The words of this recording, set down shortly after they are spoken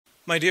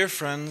My dear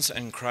friends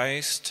in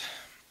Christ,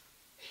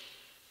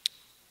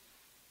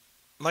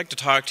 I'd like to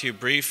talk to you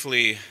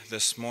briefly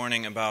this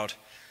morning about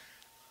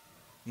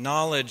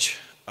knowledge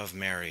of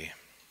Mary.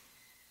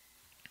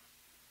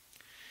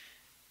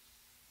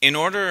 In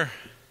order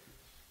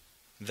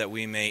that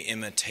we may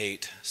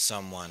imitate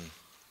someone,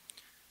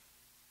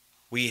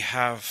 we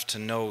have to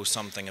know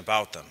something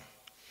about them.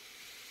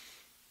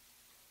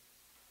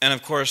 And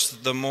of course,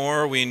 the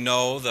more we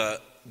know,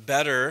 the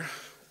better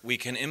we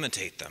can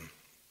imitate them.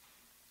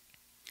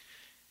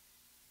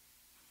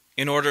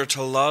 In order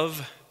to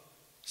love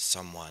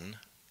someone,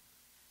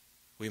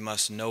 we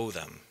must know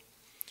them.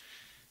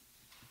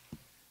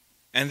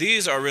 And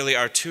these are really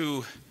our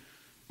two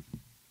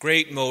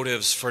great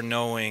motives for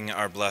knowing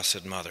our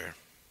Blessed Mother.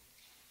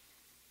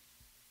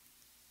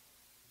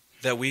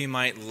 That we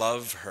might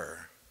love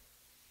her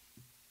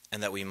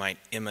and that we might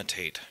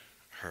imitate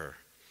her.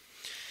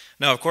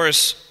 Now, of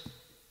course,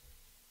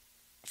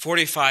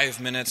 45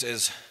 minutes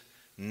is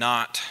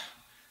not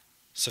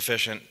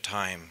sufficient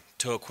time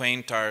to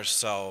acquaint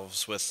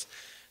ourselves with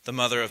the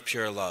Mother of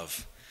pure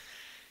love.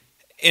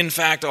 In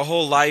fact, a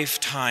whole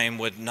lifetime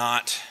would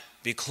not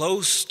be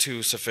close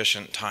to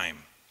sufficient time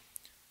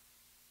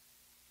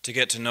to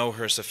get to know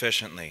her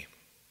sufficiently.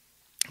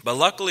 But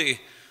luckily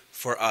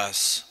for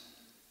us,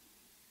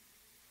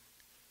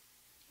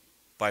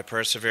 by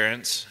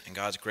perseverance and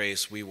God's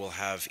grace, we will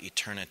have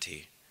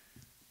eternity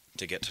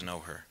to get to know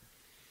her.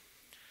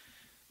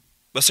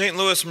 But St.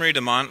 Louis Marie de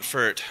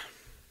Montfort,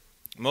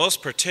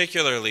 most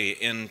particularly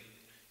in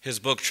his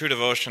book True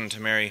Devotion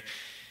to Mary,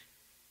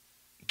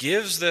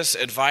 gives this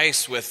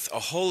advice with a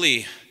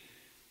holy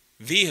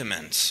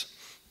vehemence.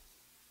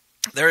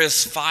 There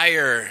is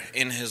fire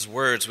in his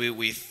words.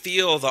 We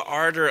feel the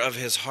ardor of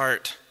his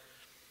heart.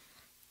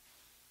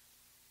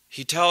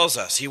 He tells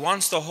us, he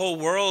wants the whole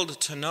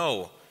world to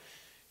know.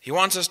 He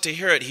wants us to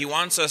hear it. He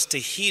wants us to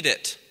heed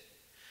it.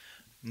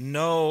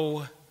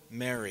 Know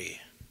Mary.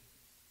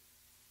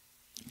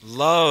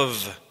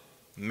 Love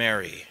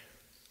Mary.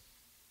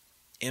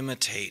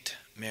 Imitate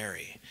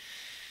Mary.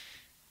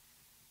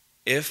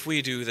 If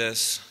we do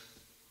this,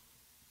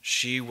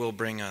 she will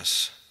bring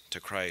us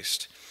to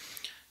Christ.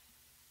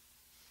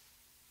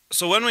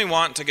 So when we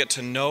want to get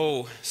to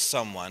know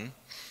someone,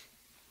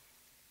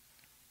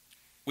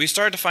 we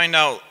start to find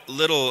out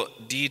little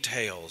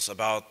details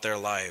about their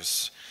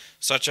lives,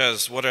 such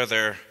as what are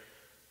their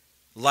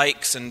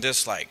likes and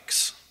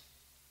dislikes?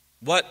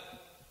 What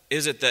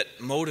is it that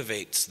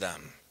motivates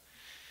them?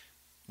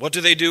 What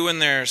do they do in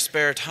their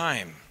spare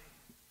time?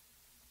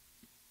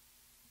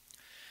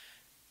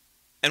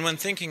 And when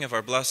thinking of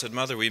our Blessed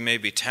Mother, we may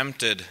be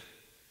tempted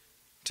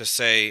to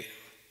say,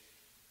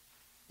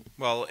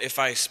 well, if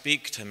I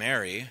speak to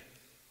Mary,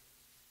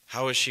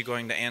 how is she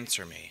going to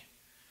answer me?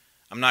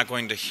 I'm not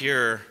going to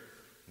hear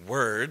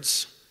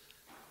words.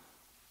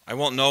 I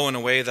won't know in a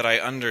way that I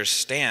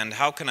understand.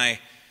 How can I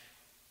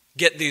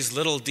get these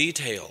little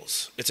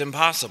details? It's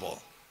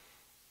impossible.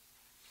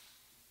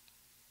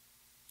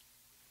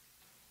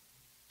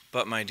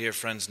 But my dear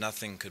friends,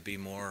 nothing could be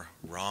more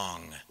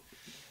wrong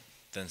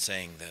than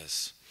saying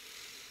this.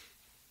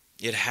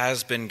 It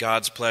has been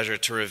God's pleasure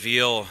to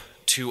reveal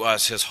to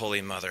us his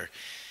Holy Mother.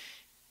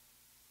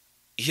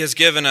 He has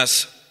given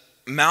us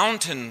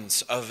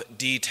mountains of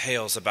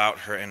details about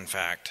her, in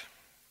fact,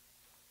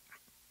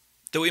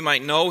 that we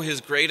might know his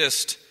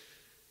greatest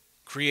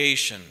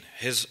creation,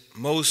 his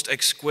most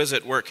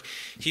exquisite work.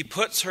 He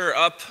puts her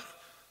up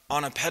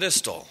on a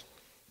pedestal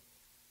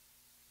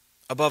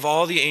above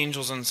all the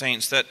angels and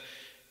saints, that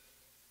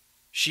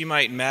she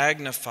might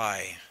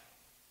magnify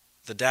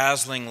the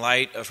dazzling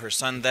light of her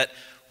Son, that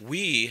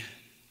we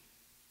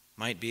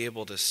might be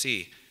able to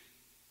see.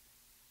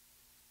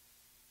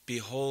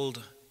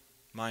 Behold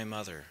my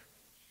mother.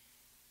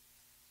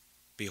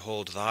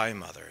 Behold thy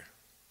mother.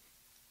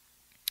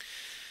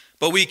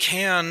 But we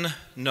can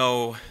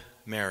know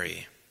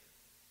Mary.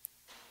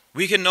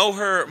 We can know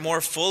her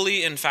more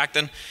fully, in fact,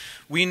 than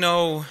we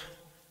know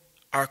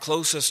our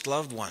closest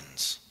loved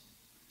ones.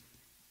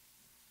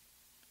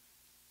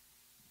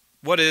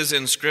 What is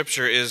in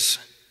Scripture is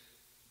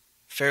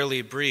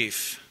fairly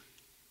brief,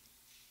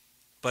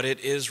 but it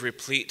is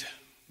replete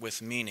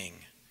with meaning.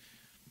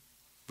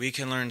 We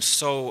can learn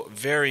so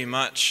very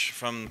much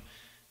from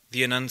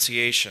the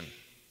Annunciation,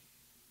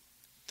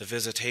 the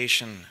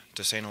visitation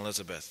to St.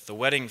 Elizabeth, the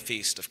wedding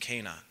feast of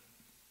Cana,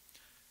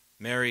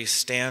 Mary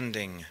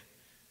standing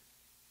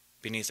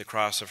beneath the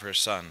cross of her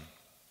Son.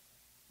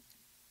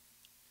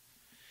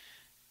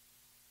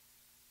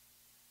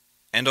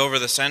 And over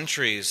the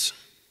centuries,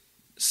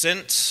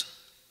 since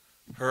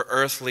her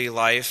earthly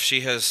life,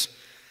 she has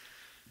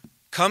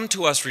come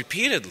to us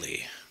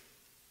repeatedly.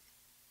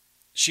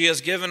 She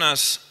has given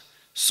us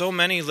so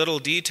many little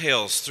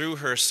details through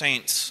her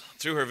saints,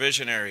 through her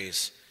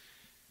visionaries,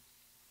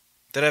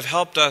 that have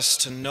helped us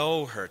to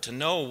know her, to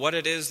know what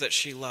it is that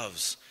she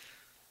loves.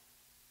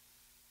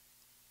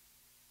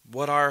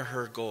 What are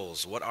her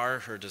goals? What are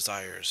her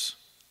desires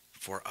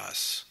for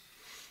us?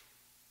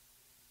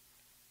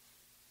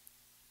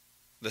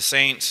 the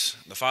saints,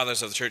 the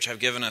fathers of the church, have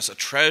given us a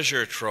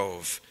treasure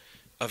trove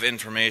of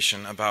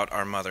information about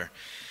our mother.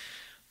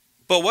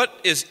 But what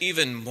is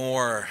even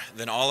more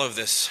than all of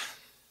this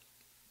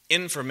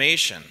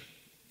information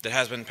that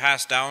has been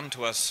passed down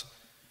to us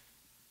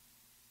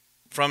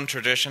from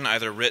tradition,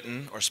 either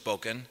written or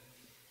spoken,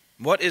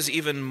 what is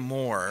even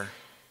more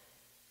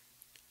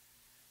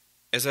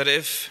is that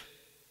if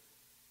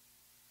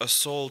a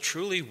soul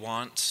truly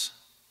wants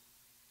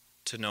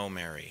to know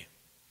Mary,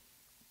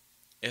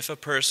 if a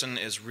person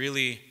is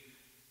really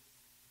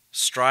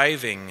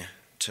striving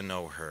to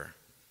know her,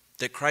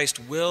 that Christ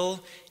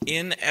will,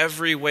 in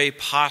every way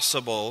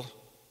possible,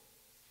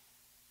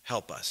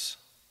 help us.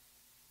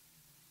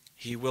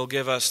 He will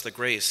give us the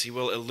grace. He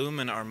will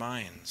illumine our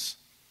minds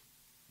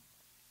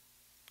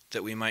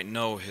that we might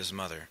know his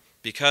mother,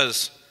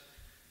 because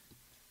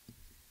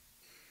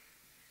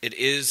it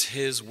is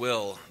his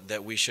will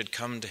that we should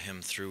come to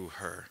him through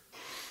her.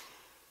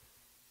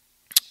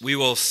 We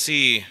will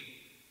see,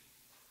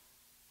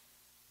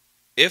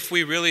 if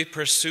we really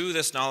pursue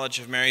this knowledge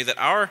of Mary, that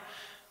our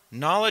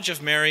knowledge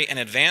of Mary and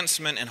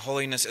advancement in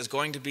holiness is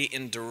going to be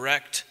in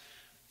direct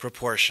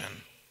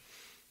proportion.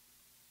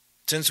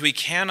 Since we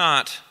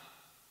cannot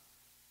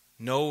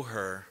know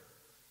her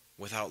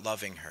without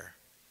loving her,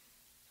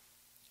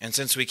 and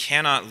since we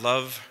cannot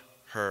love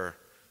her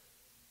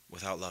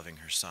without loving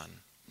her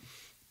Son.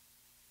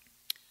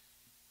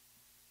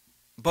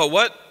 But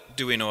what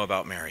do we know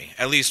about Mary?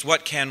 At least,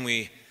 what can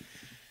we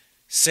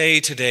say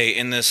today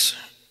in this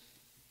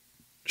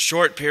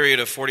short period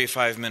of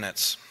 45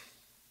 minutes?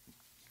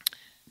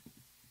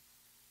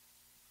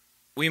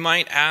 We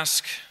might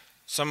ask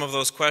some of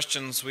those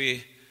questions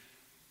we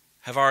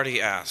have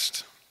already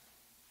asked.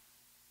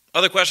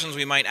 Other questions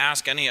we might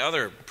ask any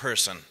other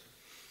person.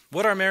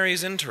 What are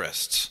Mary's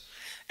interests?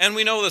 And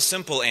we know the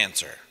simple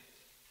answer.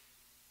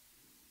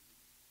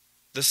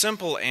 The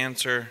simple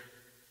answer: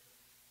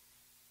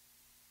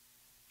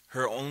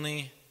 her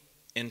only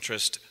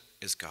interest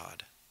is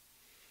God.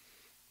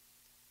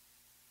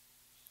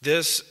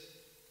 This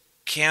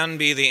can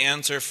be the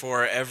answer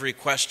for every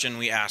question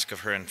we ask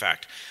of her, in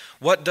fact.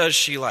 What does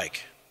she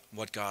like?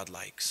 What God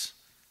likes.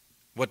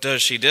 What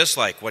does she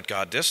dislike? What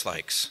God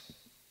dislikes.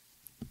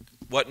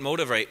 What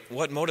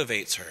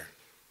motivates her?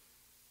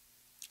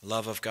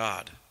 Love of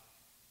God.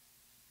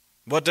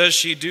 What does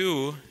she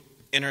do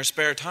in her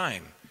spare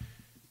time?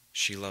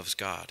 She loves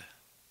God.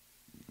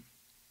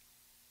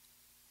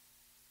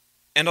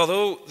 And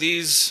although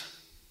these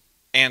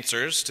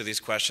answers to these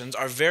questions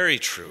are very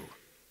true,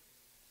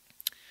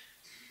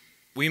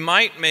 we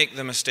might make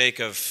the mistake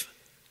of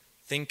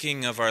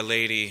thinking of Our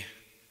Lady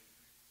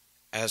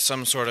as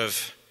some sort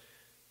of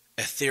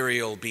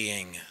ethereal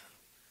being,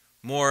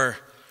 more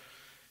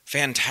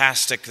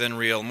fantastic than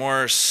real,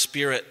 more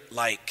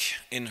spirit-like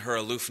in her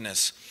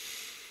aloofness.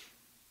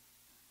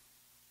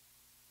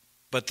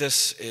 But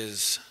this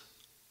is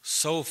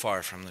so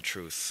far from the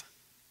truth.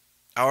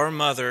 Our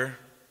mother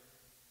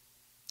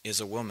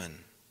is a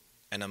woman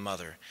and a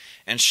mother,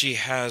 and she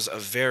has a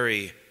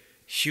very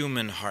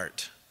human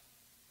heart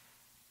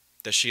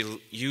that she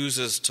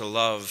uses to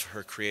love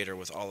her Creator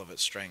with all of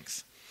its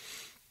strength.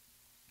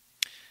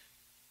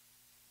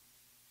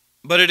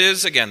 But it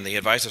is, again, the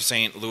advice of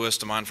St. Louis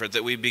de Montfort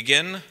that we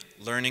begin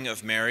learning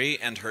of Mary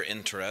and her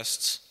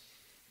interests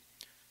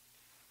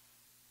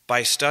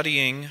by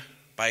studying,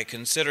 by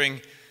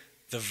considering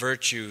the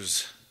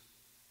virtues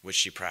which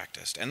she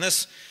practiced. And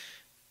this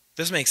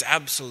makes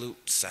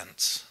absolute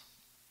sense,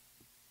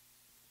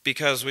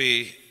 because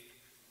we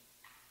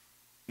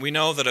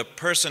know that a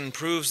person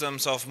proves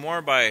themselves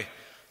more by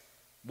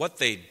what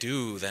they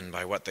do than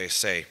by what they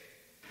say.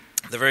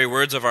 The very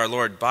words of our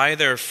Lord, "By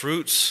their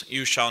fruits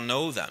you shall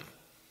know them."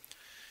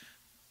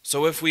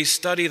 So if we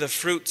study the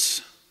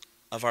fruits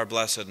of our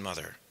Blessed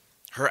Mother,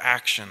 her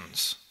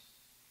actions,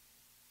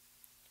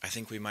 I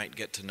think we might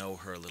get to know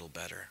her a little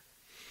better.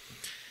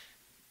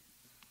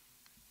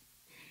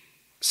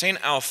 St.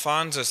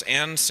 Alphonsus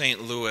and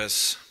St.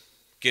 Louis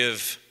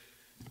give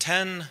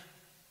 10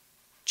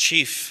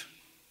 chief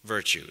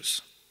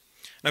virtues.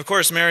 And of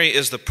course, Mary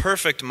is the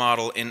perfect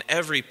model in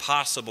every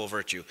possible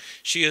virtue.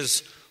 She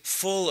is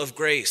full of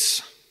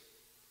grace.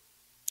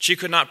 She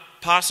could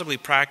not possibly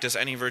practice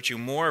any virtue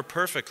more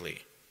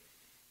perfectly.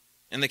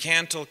 In the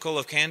Canticle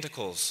of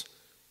Canticles,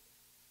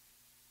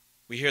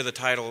 we hear the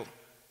title,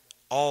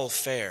 "All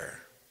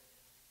Fair."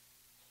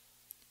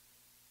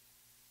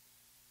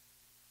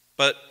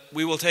 But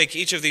we will take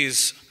each of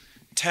these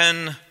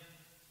 10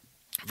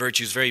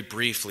 virtues very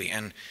briefly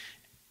and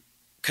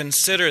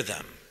consider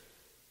them.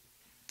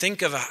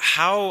 Think of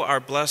how our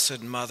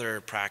Blessed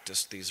Mother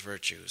practiced these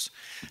virtues.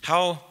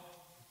 How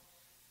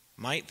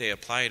might they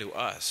apply to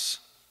us?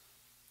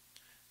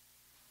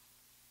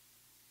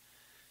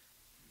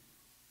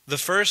 The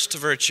first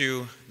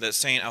virtue that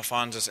St.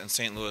 Alphonsus and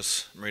St.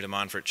 Louis Marie de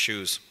Montfort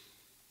choose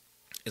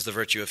is the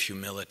virtue of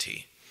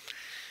humility,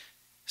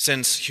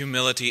 since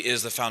humility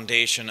is the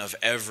foundation of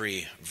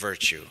every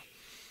virtue.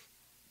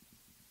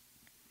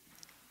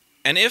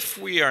 And if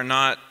we are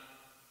not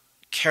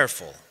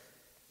careful,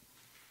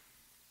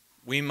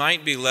 we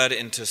might be led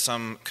into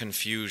some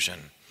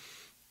confusion.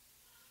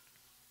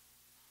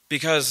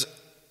 Because,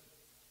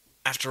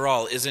 after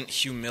all, isn't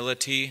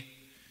humility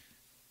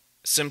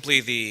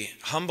simply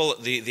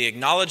the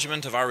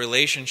acknowledgement of our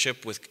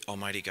relationship with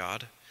Almighty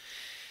God?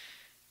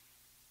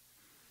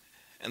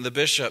 And the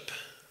bishop,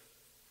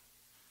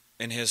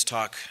 in his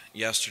talk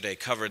yesterday,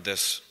 covered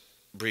this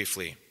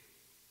briefly.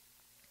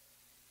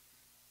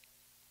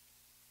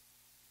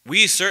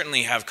 We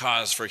certainly have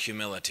cause for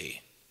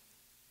humility.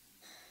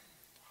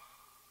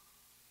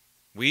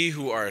 We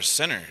who are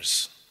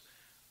sinners,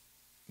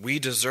 we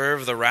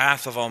deserve the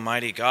wrath of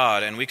Almighty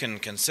God, and we can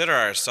consider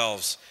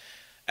ourselves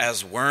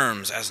as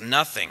worms, as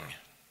nothing,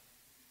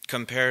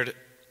 compared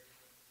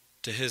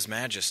to His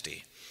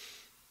majesty.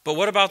 But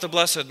what about the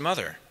Blessed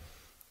Mother?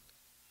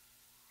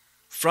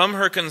 From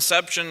her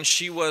conception,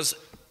 she was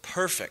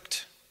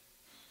perfect.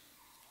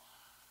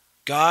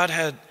 God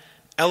had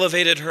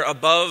elevated her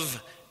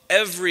above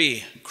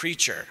every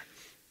creature.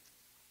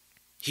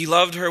 He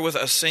loved her with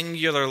a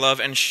singular love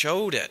and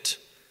showed it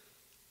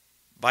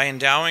by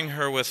endowing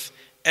her with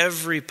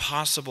every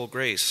possible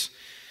grace.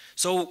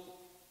 So,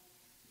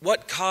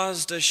 what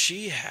cause does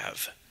she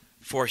have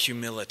for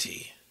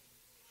humility?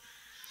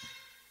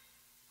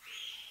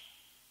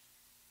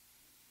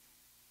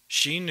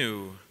 She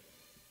knew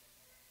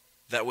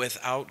that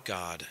without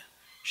God,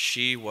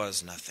 she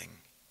was nothing.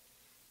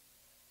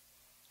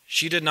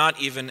 She did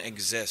not even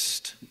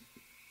exist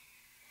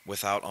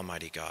without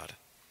Almighty God.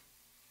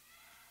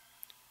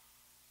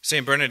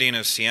 St. Bernardine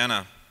of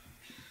Siena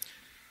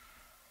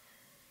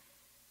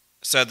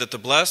said that the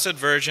Blessed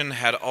Virgin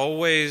had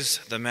always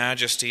the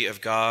majesty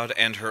of God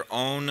and her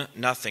own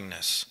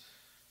nothingness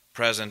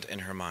present in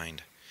her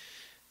mind.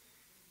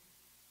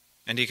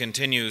 And he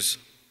continues,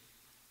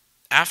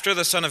 after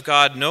the Son of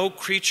God, no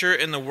creature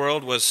in the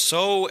world was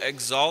so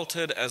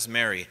exalted as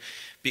Mary,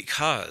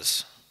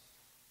 because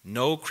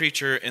no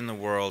creature in the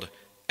world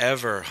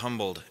ever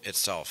humbled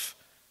itself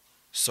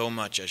so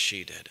much as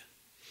she did.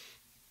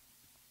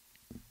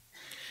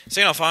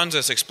 St.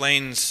 Alphonsus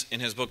explains in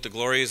his book, The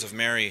Glories of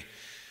Mary,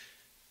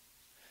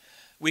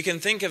 we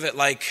can think of it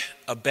like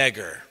a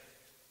beggar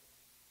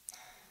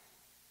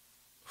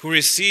who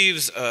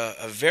receives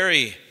a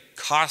very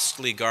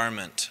costly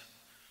garment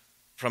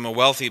from a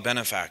wealthy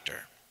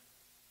benefactor.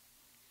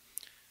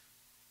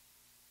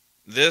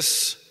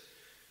 This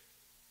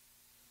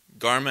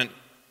garment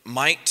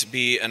might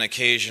be an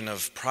occasion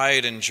of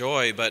pride and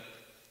joy, but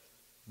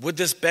would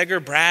this beggar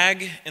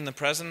brag in the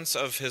presence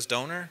of his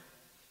donor?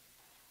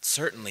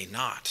 Certainly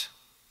not.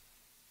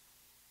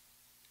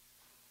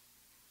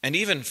 And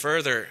even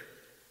further,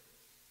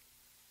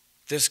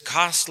 this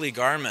costly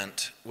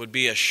garment would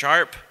be a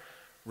sharp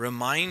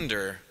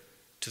reminder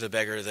to the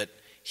beggar that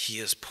he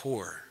is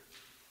poor.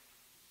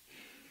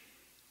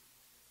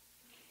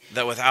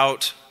 That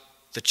without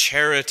the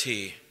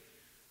charity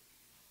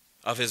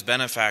of his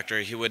benefactor,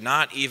 he would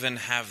not even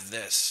have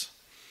this.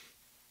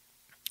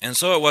 And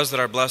so it was that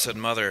our Blessed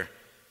Mother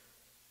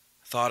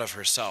thought of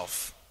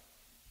herself.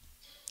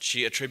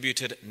 She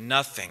attributed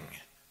nothing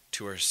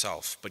to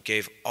herself, but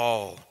gave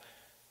all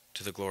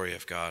to the glory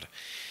of God.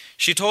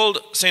 She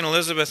told St.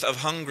 Elizabeth of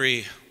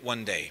Hungary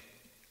one day,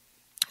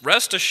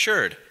 "Rest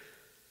assured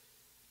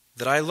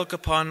that I look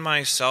upon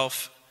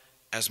myself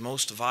as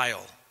most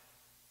vile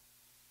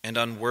and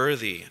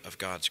unworthy of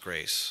God's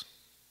grace."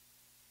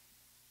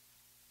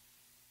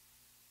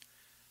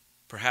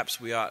 Perhaps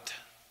we ought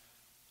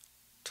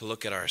to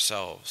look at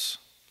ourselves.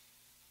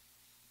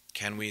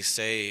 Can we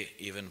say,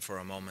 even for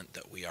a moment,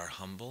 that we are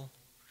humble?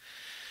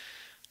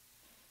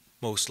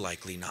 Most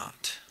likely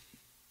not.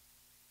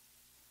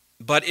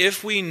 But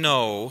if we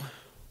know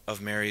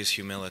of Mary's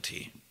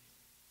humility,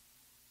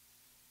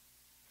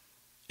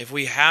 if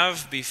we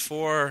have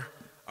before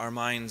our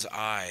mind's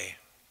eye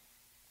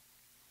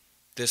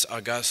this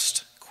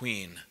august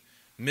queen,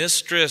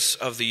 mistress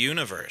of the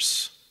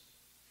universe,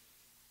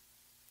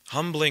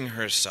 humbling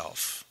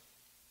herself,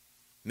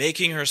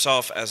 making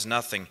herself as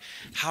nothing,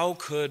 how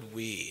could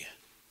we,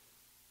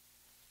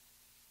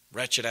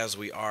 wretched as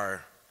we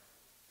are,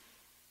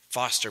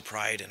 foster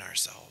pride in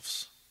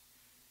ourselves?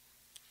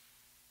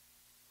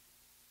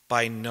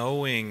 By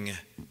knowing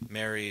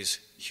Mary's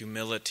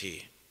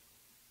humility,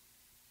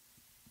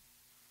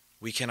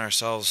 we can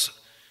ourselves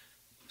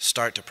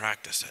start to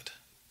practice it.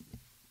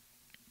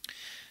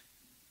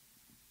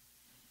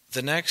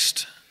 The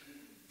next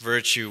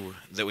virtue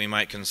that we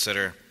might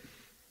consider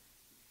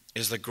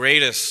is the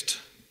greatest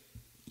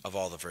of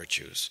all the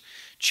virtues,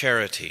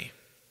 charity.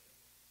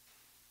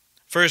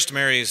 First,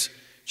 Mary's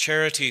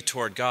charity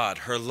toward God,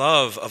 her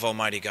love of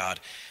Almighty God,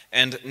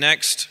 and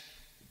next,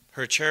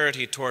 her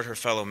charity toward her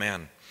fellow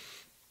man.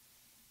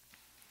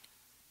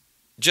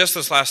 Just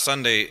this last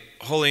Sunday,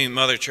 Holy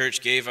Mother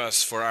Church gave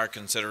us for our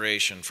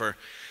consideration, for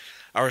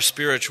our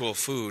spiritual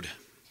food,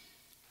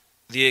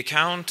 the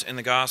account in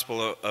the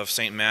Gospel of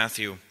St.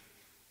 Matthew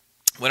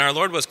when our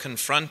Lord was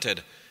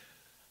confronted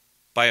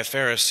by a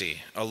Pharisee,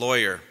 a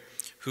lawyer,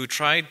 who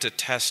tried to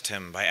test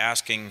him by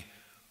asking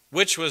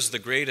which was the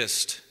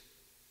greatest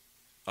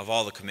of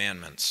all the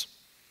commandments.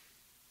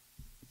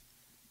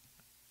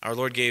 our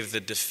Lord gave the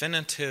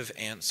definitive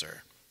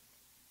answer.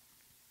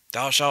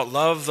 Thou shalt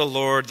love the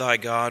Lord thy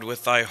God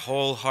with thy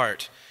whole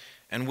heart,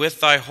 and with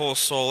thy whole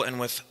soul, and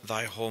with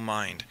thy whole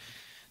mind.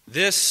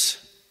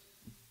 This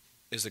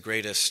is the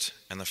greatest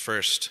and the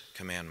first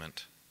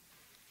commandment.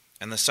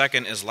 And the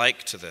second is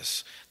like to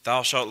this.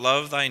 Thou shalt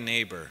love thy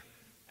neighbor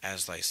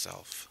as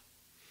thyself.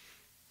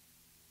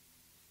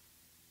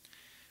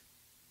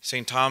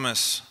 St.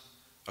 Thomas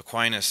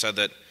Aquinas said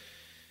that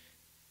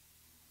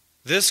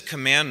this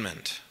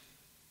commandment,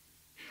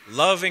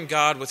 loving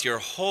God with your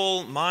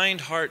whole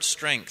mind, heart,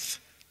 strength,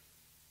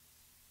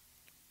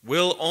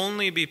 will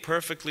only be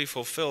perfectly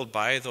fulfilled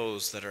by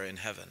those that are in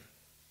heaven,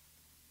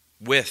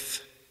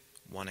 with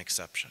one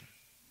exception,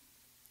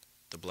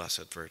 the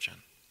Blessed Virgin.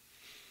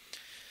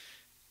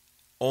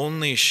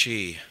 Only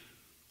she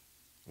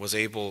was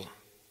able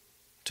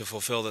to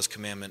fulfill this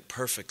commandment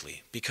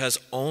perfectly, because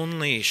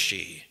only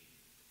she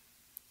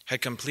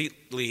had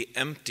completely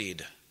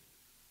emptied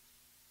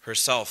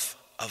herself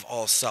of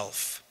all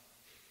self.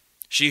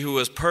 She who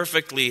was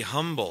perfectly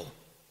humble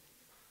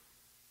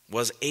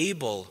was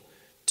able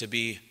to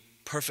be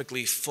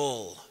perfectly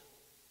full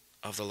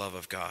of the love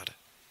of God.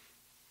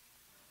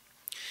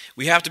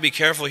 We have to be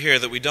careful here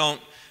that we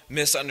don't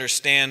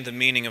misunderstand the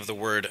meaning of the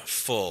word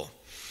full.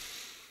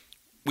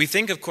 We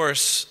think, of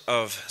course,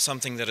 of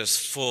something that is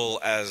full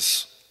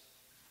as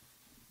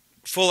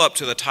full up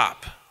to the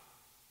top,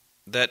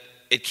 that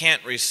it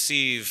can't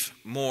receive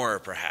more,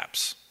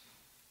 perhaps.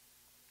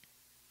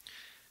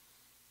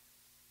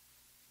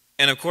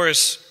 And of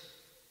course,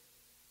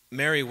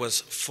 Mary was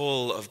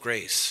full of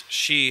grace.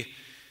 She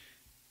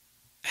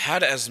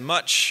had as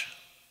much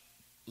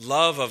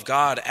love of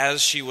God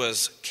as she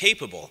was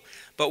capable.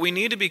 But we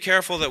need to be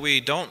careful that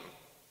we don't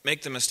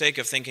make the mistake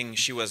of thinking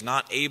she was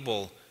not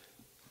able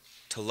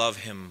to love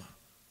him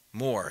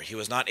more. He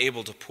was not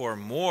able to pour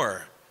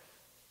more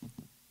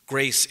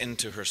grace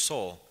into her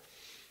soul.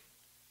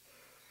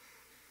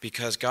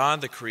 Because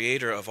God, the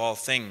creator of all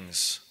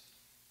things,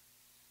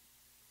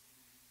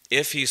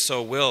 if he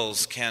so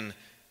wills, can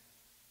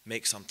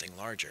make something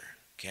larger,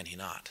 can he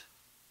not?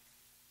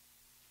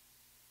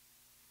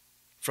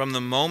 From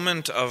the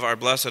moment of our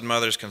Blessed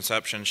Mother's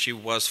conception, she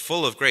was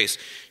full of grace.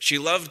 She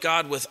loved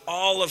God with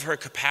all of her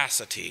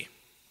capacity.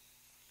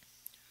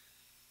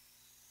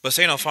 But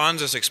St.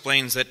 Alphonsus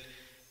explains that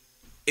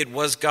it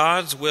was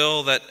God's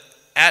will that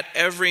at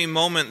every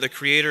moment the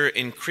Creator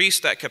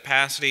increased that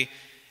capacity,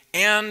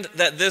 and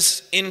that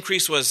this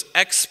increase was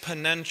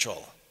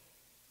exponential.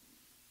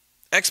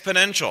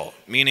 Exponential,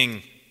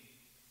 meaning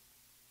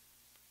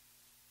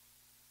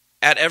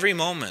at every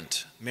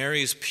moment,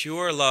 Mary's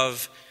pure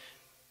love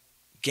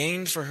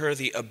gained for her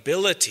the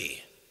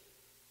ability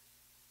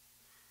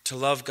to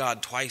love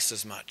God twice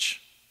as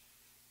much.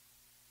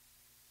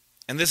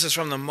 And this is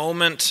from the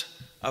moment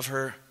of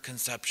her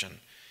conception.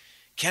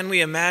 Can we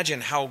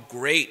imagine how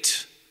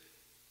great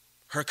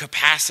her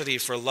capacity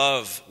for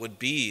love would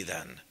be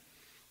then?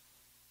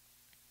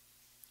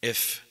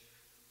 If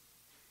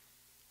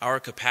our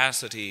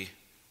capacity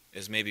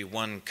is maybe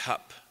 1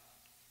 cup,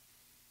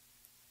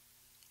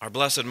 our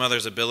Blessed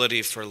Mother's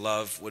ability for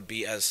love would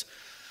be as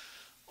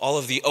all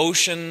of the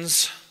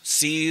oceans,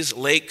 seas,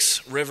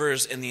 lakes,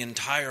 rivers in the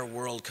entire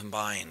world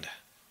combined.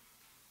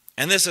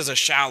 And this is a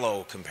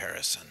shallow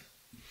comparison.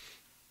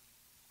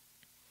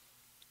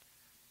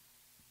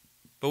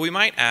 But we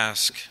might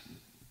ask,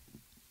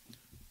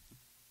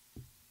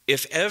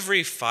 if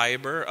every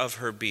fiber of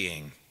her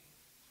being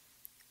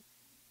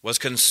was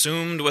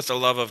consumed with the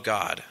love of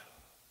God,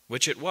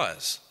 which it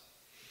was,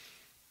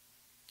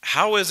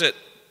 how is it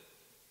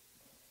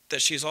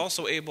that she's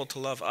also able to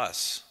love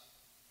us?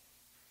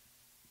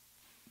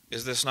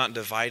 Is this not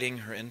dividing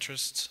her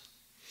interests?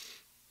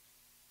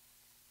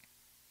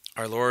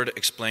 Our Lord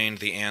explained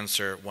the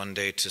answer one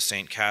day to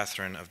St.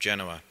 Catherine of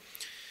Genoa.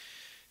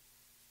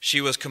 She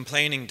was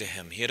complaining to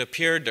him. He had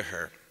appeared to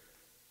her.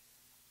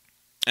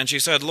 And she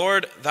said,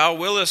 "Lord, thou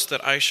willest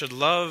that I should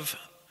love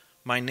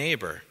my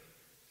neighbor,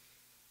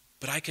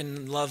 but I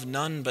can love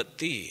none but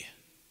thee."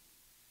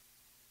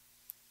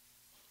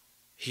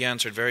 He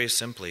answered very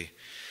simply,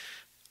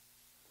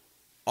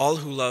 "All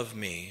who love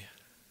me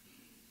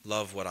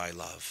love what I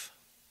love."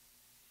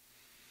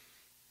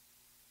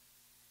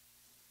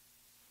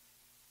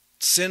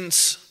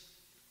 Since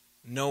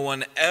no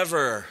one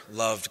ever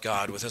loved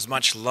God with as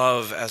much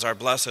love as our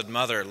Blessed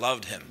Mother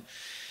loved him,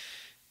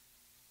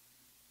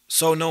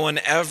 so no one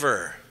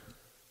ever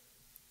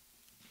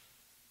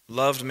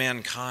loved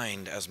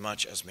mankind as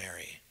much as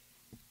Mary.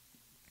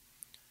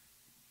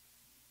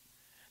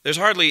 There's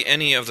hardly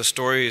any of the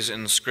stories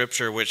in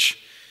Scripture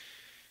which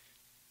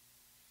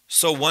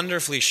so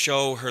wonderfully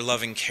show her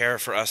loving care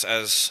for us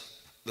as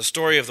the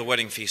story of the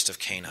wedding feast of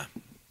Cana.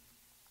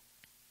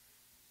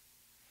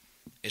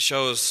 It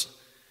shows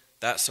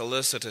that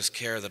solicitous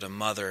care that a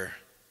mother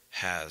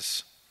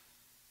has.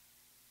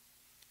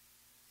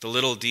 The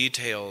little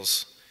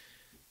details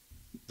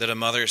that a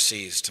mother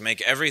sees to make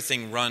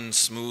everything run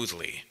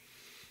smoothly.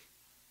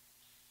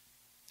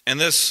 And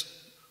this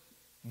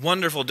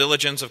wonderful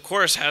diligence, of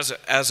course, has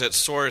as its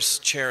source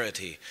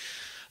charity.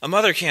 A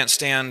mother can't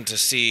stand to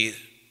see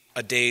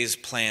a day's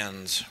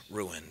plans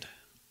ruined,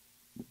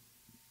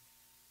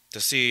 to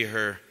see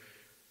her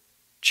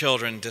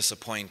children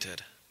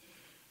disappointed.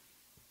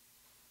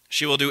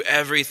 She will do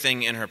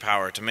everything in her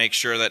power to make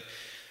sure that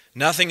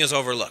nothing is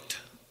overlooked,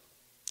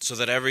 so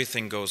that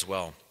everything goes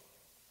well.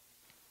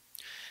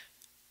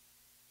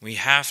 We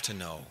have to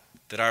know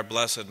that our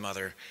Blessed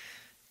Mother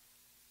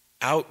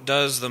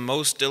outdoes the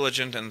most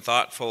diligent and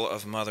thoughtful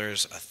of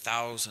mothers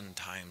 1,000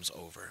 times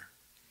over.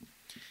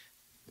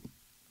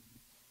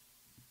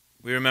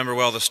 We remember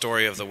well the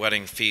story of the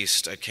wedding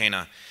feast at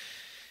Cana.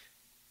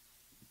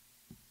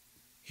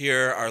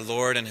 Here, our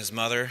Lord and his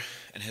mother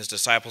and his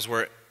disciples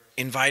were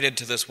invited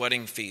to this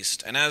wedding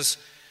feast. And as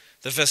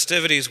the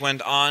festivities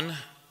went on,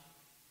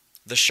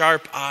 the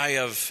sharp eye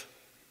of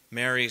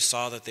Mary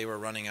saw that they were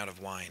running out of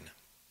wine.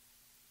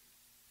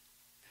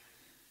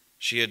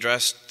 She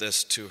addressed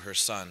this to her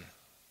son.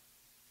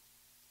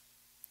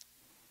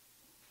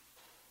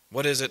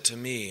 "What is it to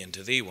me and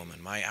to thee,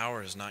 woman? My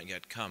hour has not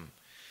yet come."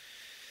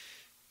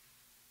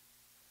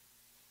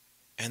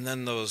 And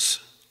then those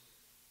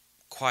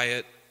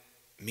quiet,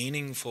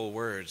 meaningful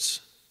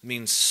words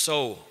mean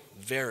so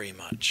very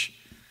much.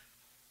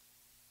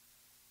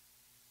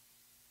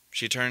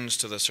 She turns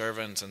to the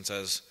servants and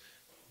says,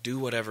 "Do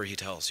whatever he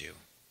tells you."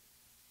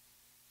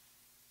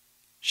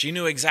 She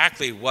knew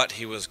exactly what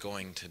he was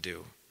going to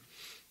do.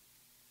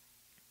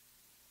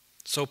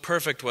 So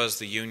perfect was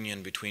the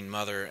union between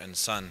mother and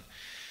son.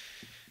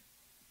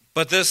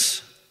 But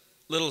this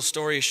little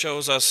story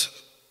shows us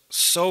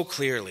so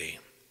clearly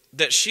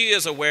that she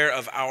is aware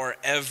of our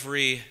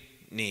every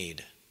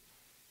need.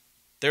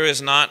 There is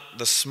not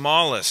the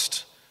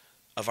smallest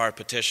of our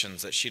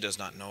petitions that she does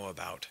not know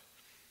about,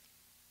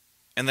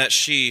 and that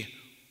she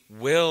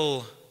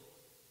will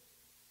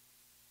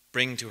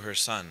bring to her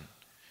son.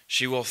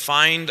 She will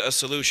find a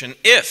solution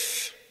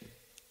if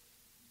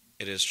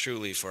it is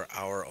truly for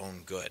our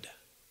own good.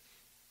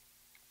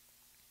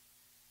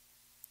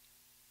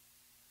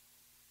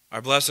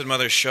 Our Blessed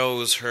Mother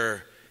shows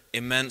her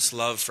immense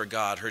love for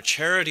God, her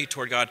charity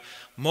toward God,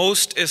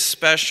 most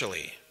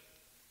especially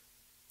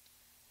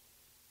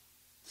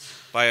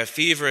by a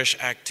feverish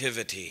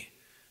activity,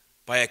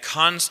 by a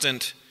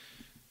constant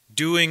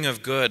doing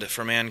of good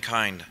for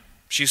mankind.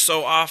 She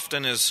so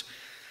often is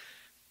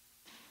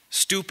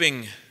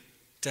stooping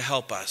to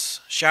help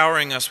us,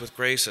 showering us with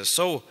graces,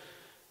 so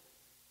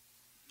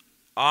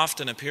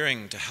often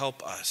appearing to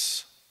help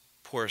us,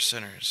 poor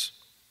sinners,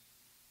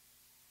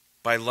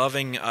 by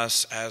loving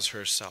us as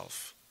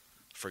herself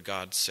for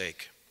God's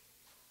sake.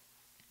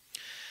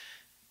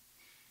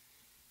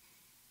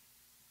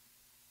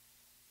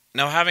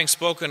 Now, having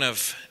spoken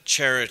of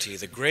charity,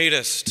 the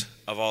greatest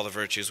of all the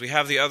virtues, we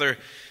have the other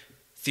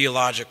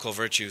theological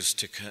virtues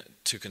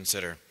to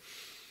consider.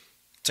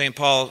 St.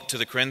 Paul to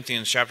the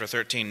Corinthians, chapter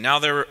 13, "Now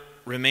there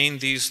remain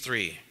these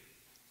three,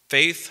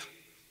 faith,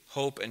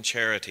 hope, and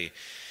charity."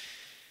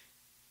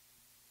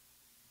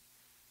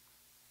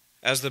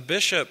 As the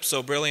bishop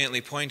so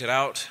brilliantly pointed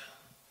out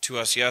to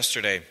us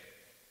yesterday,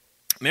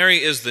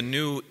 Mary is the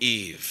new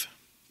Eve.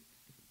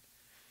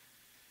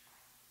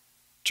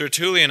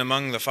 Tertullian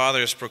among the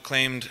fathers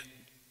proclaimed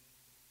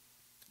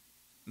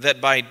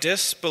that by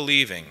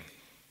disbelieving,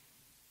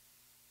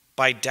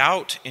 by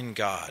doubt in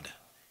God,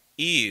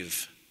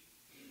 Eve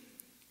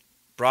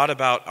brought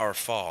about our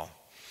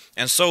fall.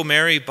 And so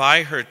Mary,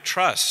 by her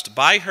trust,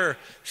 by her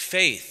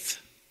faith,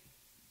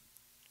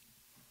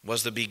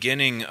 was the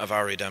beginning of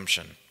our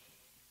redemption.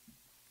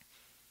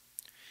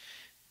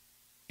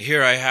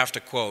 Here I have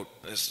to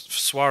quote,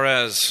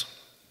 Suarez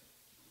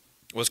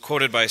was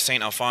quoted by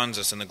St.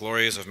 Alphonsus in the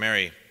Glories of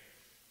Mary.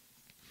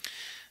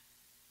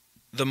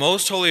 "The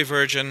Most Holy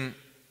Virgin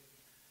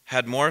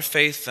had more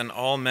faith than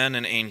all men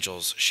and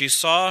angels. She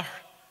saw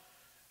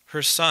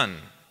her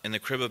Son in the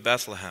crib of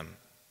Bethlehem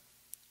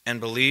and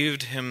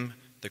believed him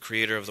the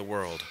Creator of the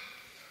world.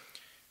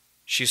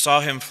 She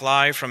saw him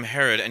fly from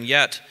Herod and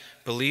yet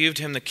believed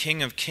him the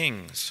King of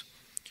Kings.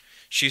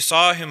 She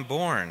saw him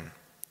born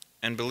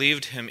and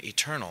believed him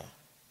eternal.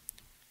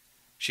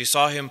 She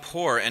saw him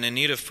poor and in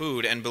need of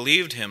food and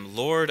believed him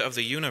Lord of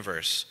the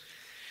universe.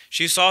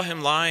 She saw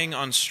him lying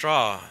on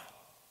straw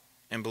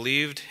and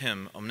believed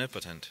him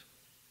omnipotent.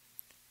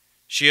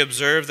 She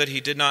observed that he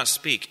did not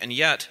speak, and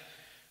yet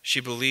she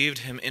believed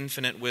him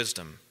infinite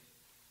wisdom.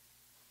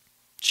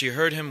 She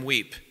heard him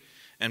weep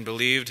and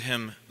believed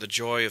him the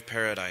joy of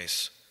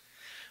paradise.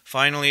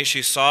 Finally,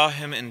 she saw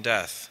him in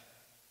death,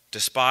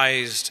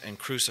 despised and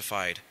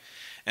crucified,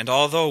 and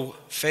although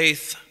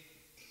faith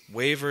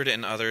wavered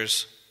in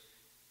others,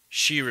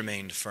 she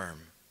remained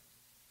firm.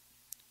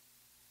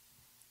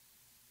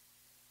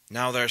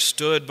 Now there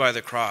stood by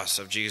the cross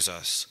of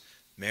Jesus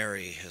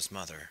Mary, his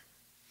mother."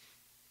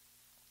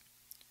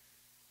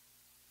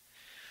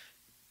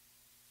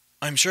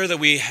 I'm sure that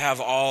we have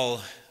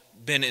all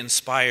been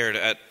inspired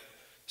at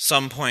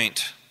some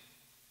point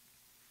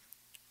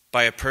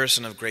by a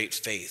person of great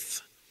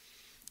faith.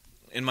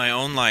 In my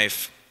own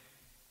life,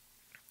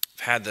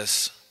 I've had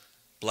this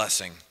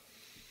blessing,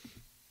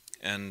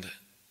 and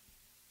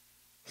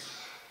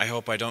I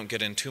hope I don't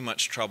get in too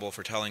much trouble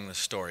for telling this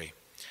story.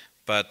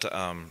 But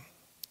I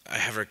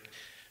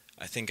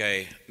think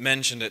I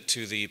mentioned it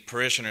to the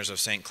parishioners of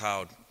St.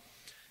 Cloud,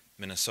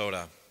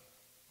 Minnesota.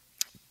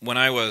 When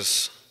I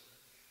was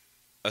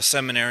a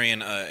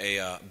seminarian,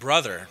 a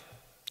brother,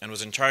 and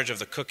was in charge of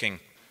the cooking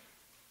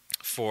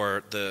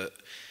for the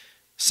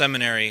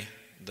seminary,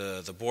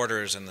 the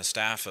boarders, and the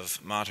staff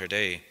of Mater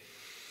Dei,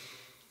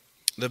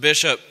 the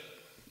bishop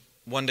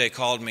one day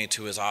called me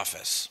to his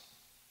office.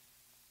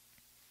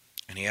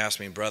 And he asked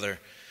me, "Brother,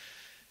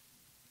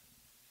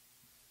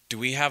 do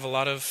we have a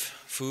lot of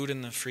food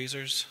in the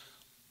freezers?"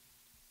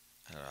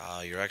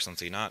 Your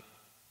Excellency, not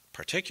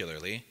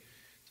particularly.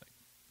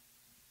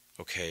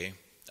 Okay.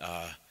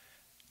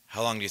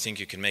 How long do you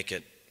think you can make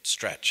it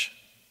stretch?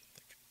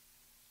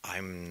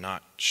 I'm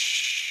not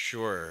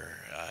sure.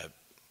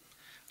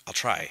 I'll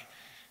try.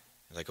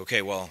 Like,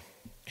 okay, well,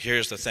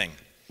 here's the thing.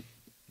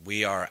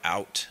 We are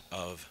out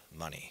of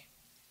money.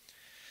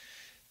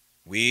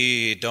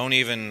 We don't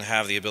even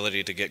have the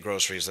ability to get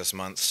groceries this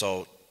month,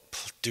 so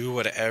do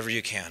whatever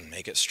you can,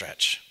 make it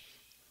stretch.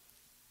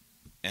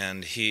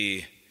 And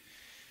he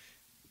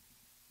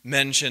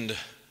mentioned,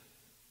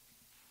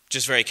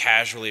 just very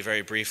casually,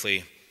 very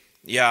briefly,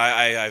 yeah,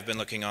 I've been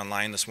looking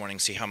online this morning,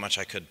 see how much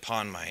I could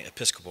pawn my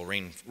Episcopal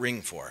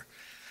ring for.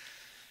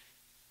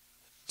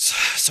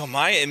 So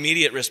my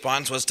immediate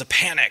response was to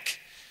panic.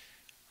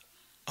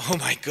 Oh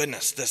my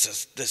goodness,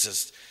 this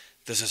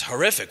is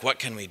horrific. What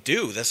can we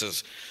do? This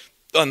is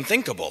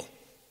unthinkable.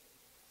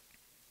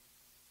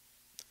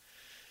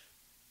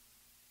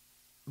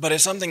 But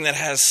it's something that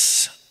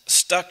has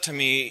stuck to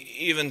me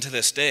even to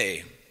this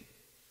day.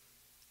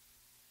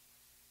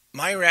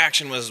 My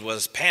reaction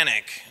was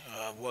panic.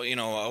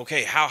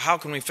 Okay, how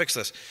can we fix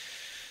this?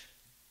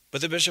 But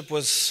the bishop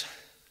was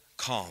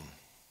calm.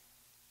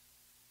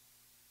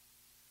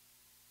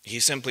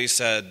 He simply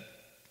said,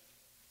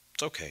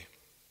 "It's okay.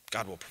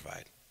 God will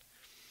provide."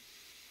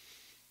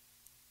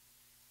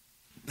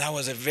 That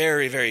was a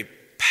very, very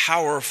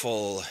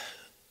powerful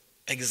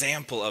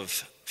example of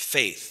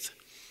faith.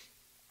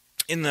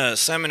 In the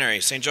seminary,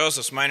 St.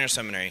 Joseph's Minor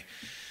Seminary,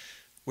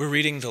 we're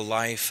reading the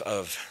life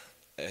of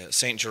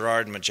St.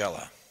 Gerard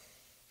Majella.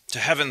 "To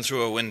Heaven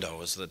Through a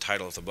Window" is the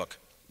title of the book.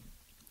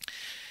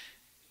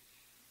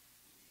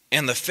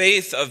 And the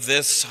faith of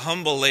this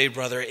humble lay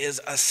brother is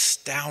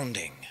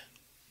astounding.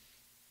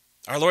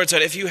 Our Lord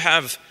said, if you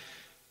have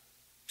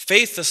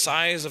faith the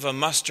size of a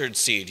mustard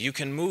seed, you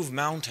can move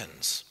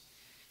mountains.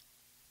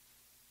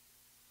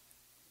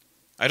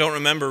 I don't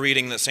remember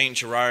reading that St.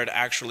 Gerard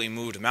actually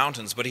moved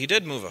mountains, but he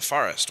did move a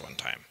forest one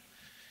time.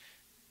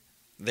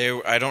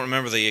 I don't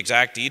remember the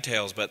exact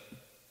details, but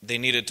they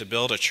needed to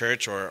build a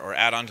church or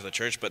add on to the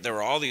church, but there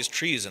were all these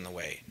trees in the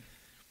way.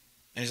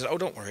 And he said, "Oh,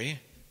 don't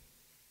worry."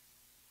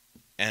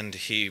 And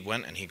he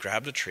went and he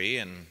grabbed a tree,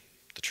 and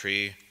the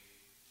tree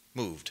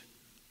moved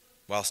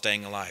while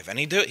staying alive. And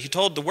he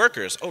told the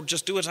workers, "Oh,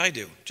 just do as I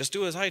do. Just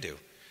do as I do."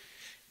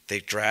 They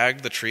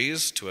dragged the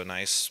trees to a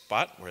nice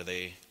spot where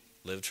they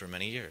lived for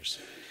many years.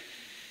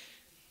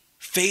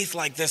 Faith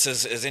like this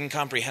is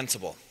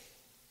incomprehensible.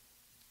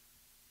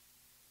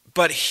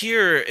 But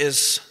here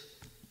is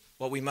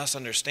what we must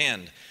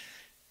understand.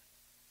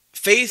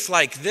 Faith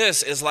like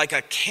this is like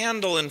a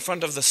candle in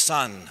front of the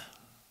sun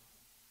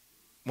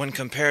when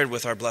compared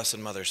with our Blessed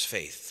Mother's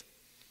faith.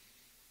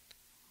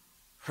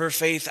 Her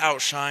faith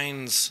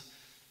outshines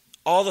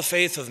all the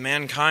faith of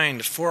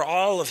mankind for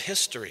all of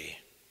history.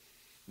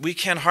 We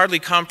can hardly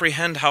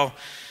comprehend how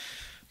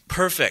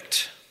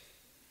perfect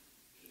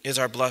is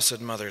our Blessed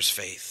Mother's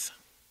faith.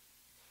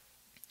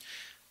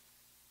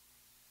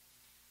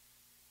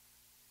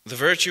 The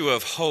virtue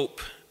of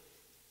hope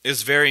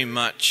is very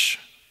much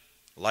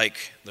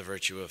like the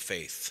virtue of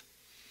faith.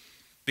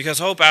 Because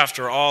hope,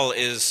 after all,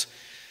 is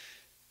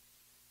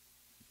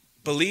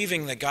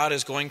believing that God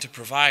is going to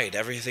provide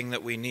everything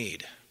that we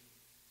need.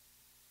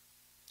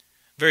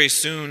 Very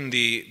soon,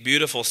 the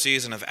beautiful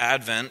season of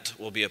Advent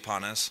will be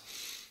upon us.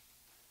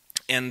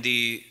 And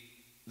the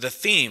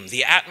theme,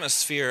 the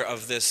atmosphere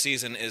of this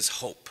season is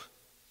hope.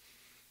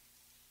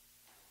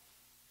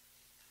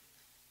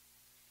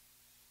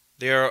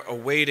 They are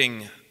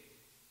awaiting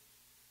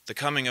the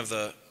coming of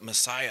the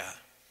Messiah.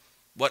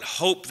 What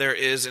hope there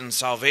is in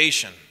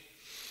salvation.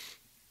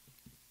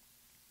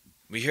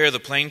 We hear the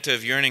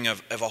plaintive yearning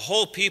of a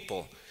whole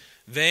people.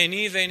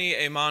 Veni, veni,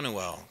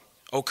 Emmanuel.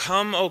 O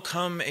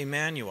come,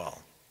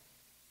 Emmanuel.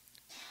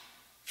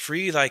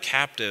 Free thy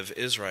captive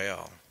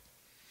Israel.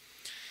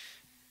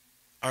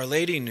 Our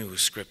Lady knew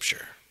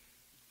Scripture.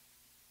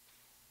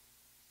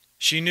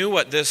 She knew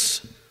what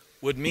this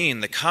would mean,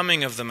 the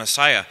coming of the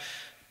Messiah.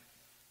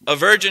 A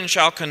virgin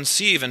shall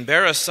conceive and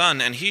bear a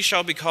son, and he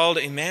shall be called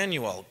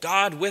Emmanuel,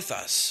 God with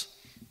us.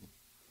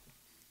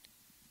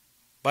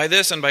 By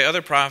this and by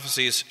other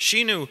prophecies,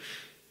 she knew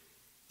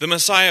the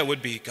Messiah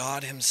would be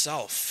God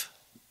himself.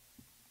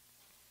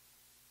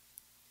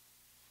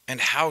 And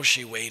how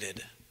she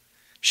waited.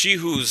 She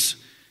whose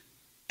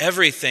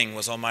everything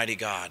was Almighty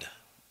God.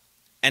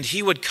 And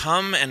he would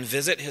come and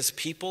visit his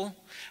people.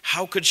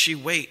 How could she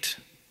wait?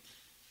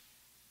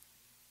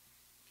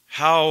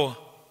 How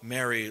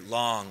Mary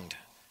longed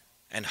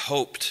and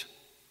hoped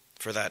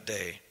for that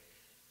day.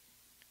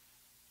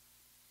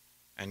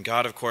 And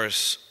God, of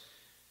course,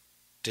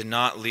 did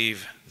not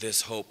leave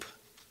this hope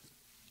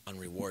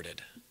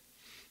unrewarded.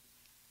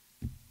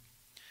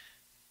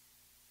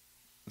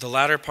 The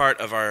latter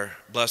part of our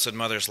Blessed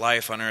Mother's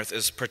life on earth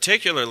is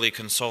particularly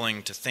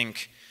consoling to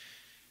think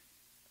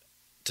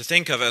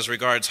of as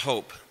regards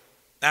hope.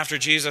 After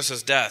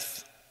Jesus'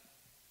 death,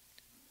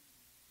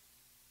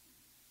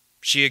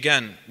 she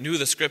again knew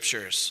the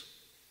Scriptures.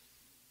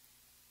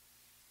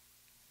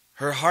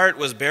 Her heart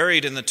was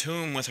buried in the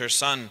tomb with her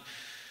son,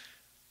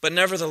 but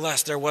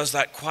nevertheless there was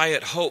that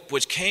quiet hope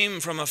which came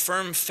from a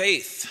firm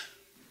faith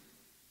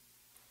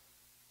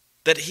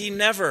that he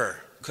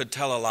never could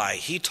tell a lie.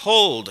 He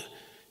told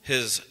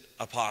his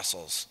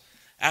apostles,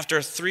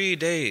 "After 3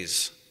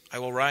 days I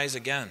will rise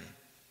again."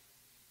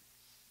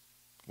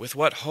 With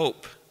what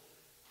hope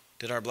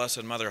did our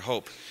Blessed Mother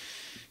hope?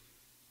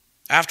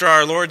 After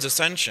our Lord's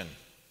ascension,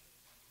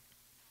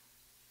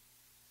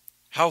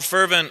 how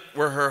fervent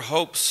were her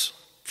hopes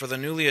for her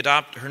newly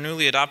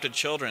adopted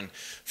children,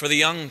 for the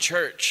young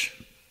church,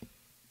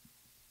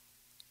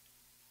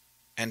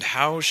 and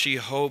how she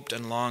hoped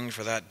and longed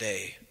for that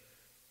day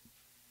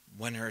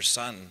when her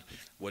son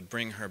would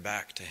bring her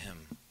back to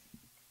him.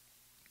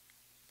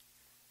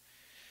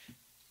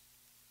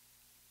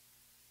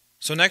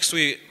 So next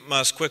we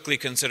must quickly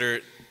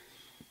consider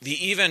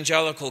the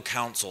evangelical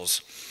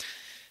counsels.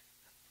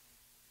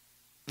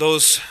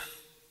 Those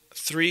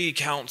 3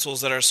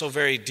 counsels that are so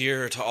very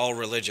dear to all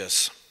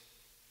religious: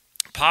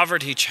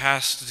 poverty,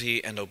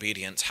 chastity, and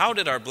obedience. How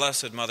did our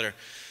Blessed Mother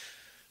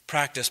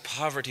practice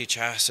poverty,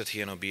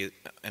 chastity,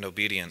 and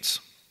obedience?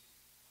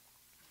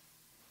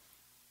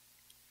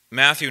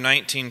 Matthew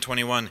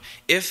 19:21,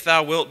 "If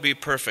thou wilt be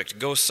perfect,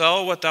 go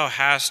sell what thou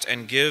hast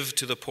and give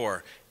to the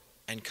poor,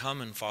 and come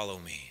and follow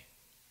me."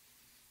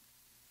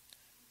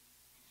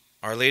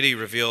 Our Lady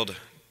revealed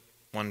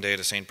one day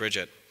to St.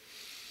 Bridget,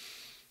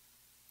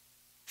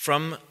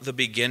 "From the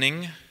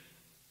beginning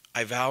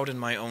I vowed in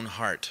my own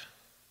heart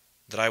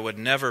that I would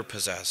never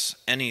possess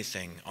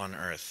anything on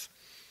earth."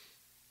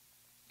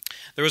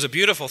 There was a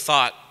beautiful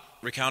thought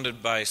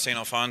recounted by St.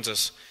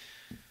 Alphonsus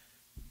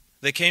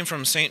that came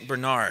from St.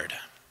 Bernard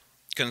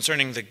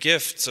concerning the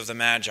gifts of the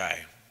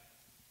Magi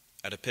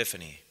at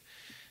Epiphany.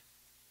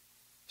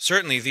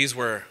 Certainly these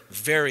were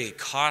very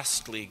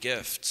costly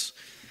gifts.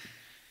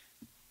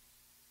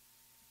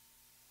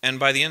 And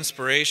by the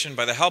inspiration,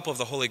 by the help of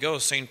the Holy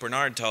Ghost, St.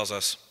 Bernard tells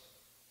us,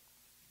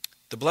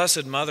 the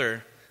Blessed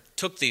Mother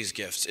took these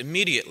gifts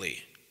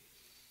immediately.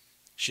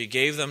 She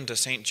gave them to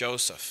St.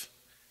 Joseph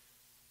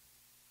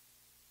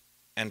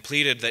and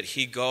pleaded that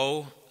he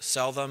go,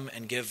 sell them,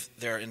 and give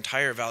their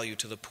entire value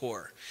to the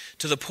poor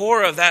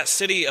of that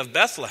city of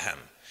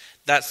Bethlehem,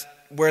 that's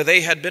where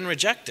they had been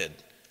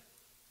rejected,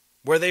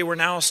 where they were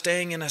now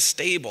staying in a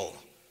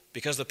stable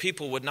because the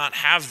people would not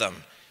have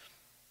them.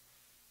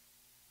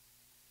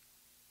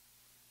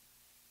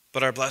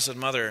 But our Blessed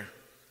Mother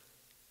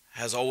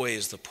has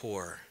always the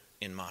poor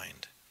in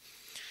mind.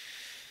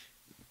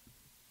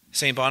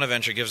 St.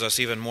 Bonaventure gives us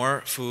even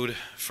more food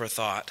for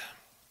thought.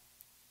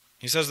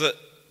 He says that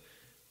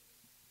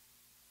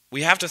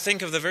we have to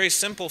think of the very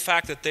simple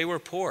fact that they were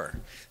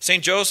poor.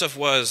 St. Joseph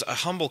was a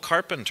humble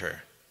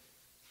carpenter.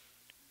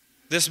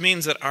 This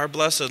means that our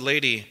Blessed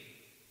Lady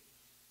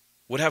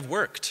would have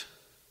worked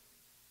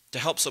to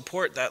help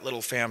support that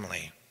little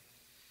family.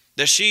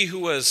 That she who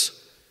was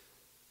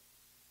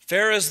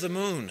fair as the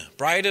moon,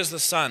 bright as the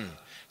sun,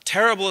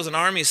 terrible as an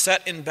army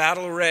set in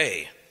battle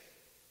array,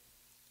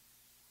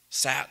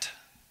 sat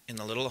in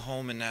the little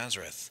home in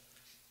Nazareth,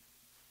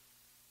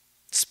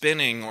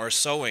 spinning or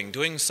sewing,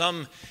 doing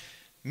some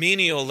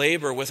menial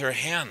labor with her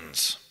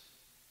hands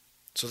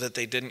so that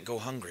they didn't go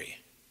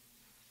hungry.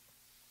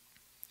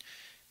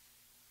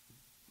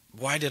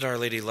 Why did Our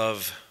Lady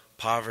love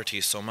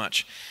poverty so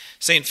much?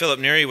 St. Philip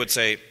Neri would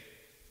say,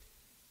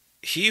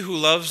 "He who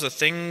loves the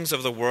things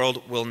of the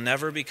world will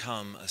never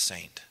become a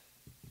saint."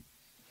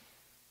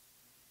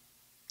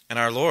 And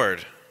our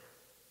Lord,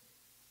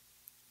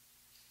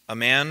 a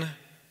man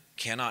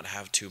cannot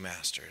have 2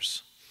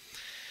 masters.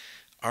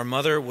 Our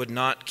mother would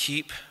not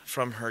keep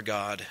from her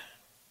God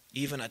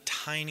even a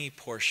tiny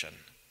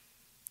portion,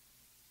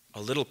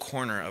 a little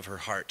corner of her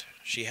heart.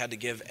 She had to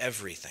give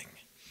everything.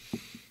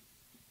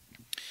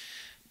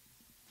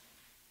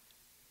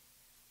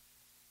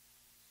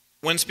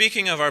 When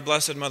speaking of our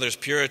Blessed Mother's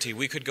purity,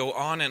 we could go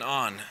on and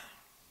on.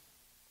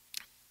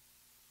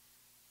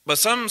 But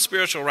some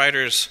spiritual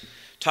writers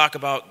talk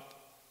about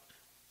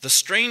the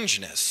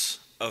strangeness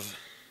of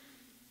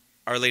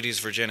Our Lady's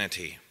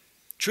virginity.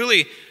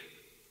 Truly,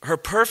 her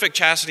perfect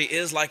chastity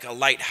is like a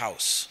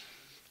lighthouse.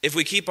 If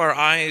we keep our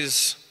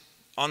eyes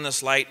on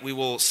this light, we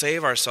will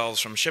save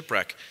ourselves from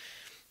shipwreck.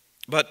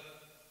 But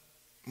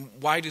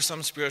why do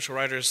some spiritual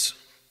writers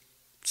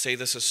say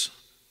this is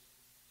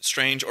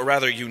strange, or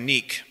rather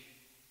unique?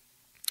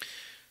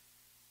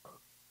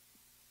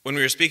 When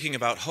we were speaking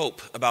about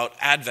hope, about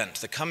Advent,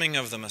 the coming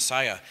of the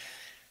Messiah,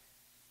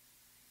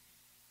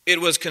 It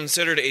was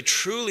considered a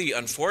truly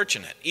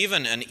unfortunate,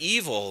 even an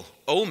evil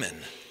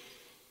omen,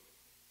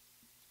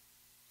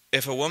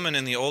 if a woman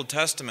in the Old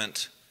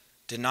Testament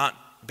did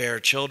not bear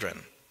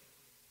children.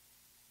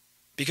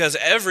 Because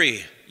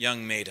every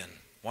young maiden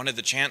wanted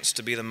the chance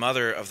to be the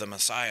mother of the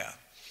Messiah.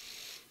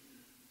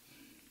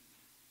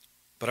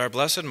 But our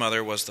Blessed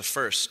Mother was the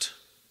first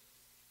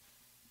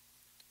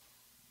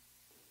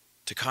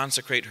to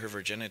consecrate her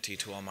virginity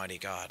to Almighty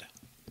God.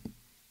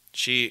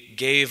 She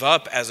gave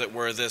up, as it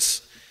were,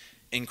 this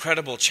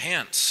incredible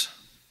chance.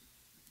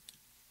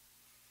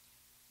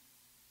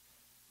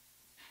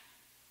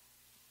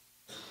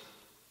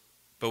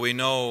 But we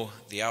know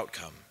the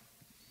outcome.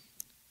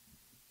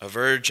 A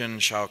virgin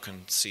shall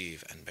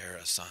conceive and bear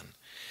a son.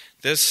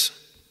 This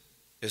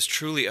is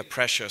truly a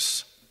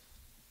precious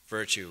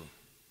virtue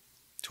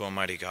to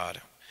Almighty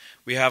God.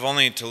 We have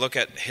only to look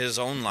at his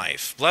own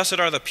life. Blessed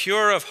are the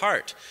pure of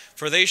heart,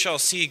 for they shall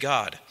see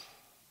God.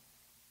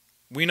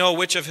 We know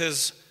which of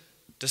his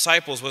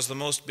disciples was the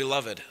most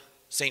beloved,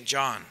 St.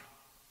 John.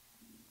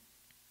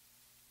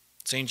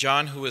 St.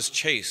 John, who was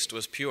chaste,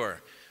 was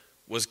pure,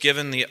 was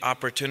given the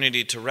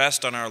opportunity to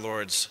rest on our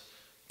Lord's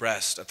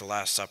breast at the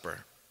Last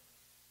Supper.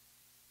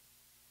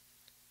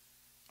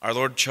 Our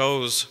Lord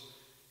chose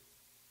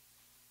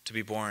to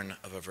be born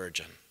of a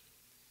virgin,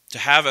 to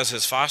have as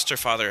his foster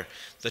father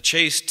the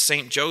chaste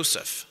St.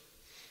 Joseph.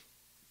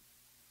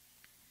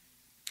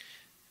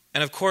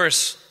 And of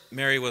course,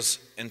 Mary was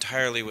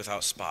entirely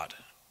without spot,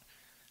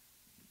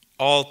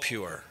 all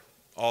pure,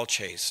 all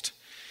chaste.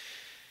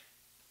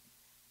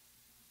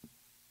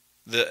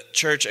 The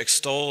Church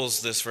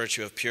extols this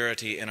virtue of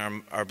purity in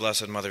our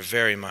Blessed Mother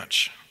very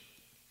much.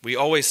 We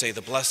always say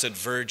the Blessed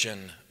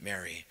Virgin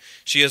Mary.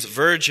 She is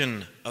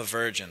Virgin of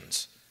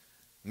Virgins,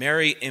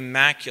 Mary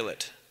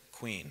Immaculate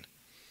Queen.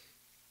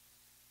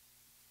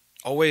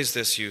 Always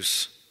this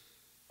use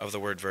of the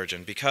word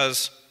virgin,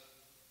 because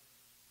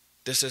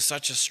this is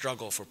such a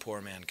struggle for poor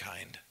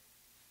mankind.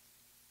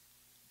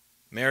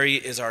 Mary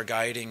is our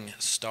guiding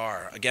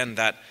star. Again,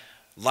 that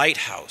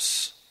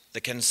lighthouse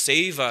that can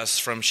save us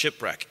from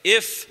shipwreck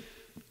if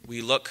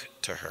we look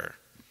to her.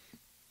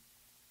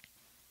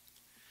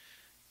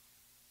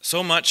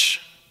 So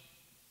much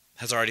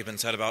has already been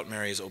said about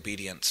Mary's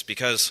obedience,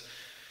 because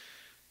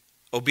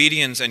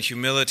obedience and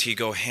humility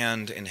go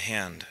hand in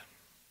hand.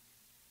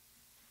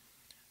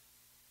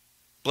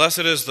 Blessed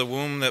is the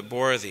womb that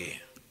bore thee,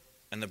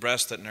 and the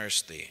breast that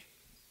nursed thee.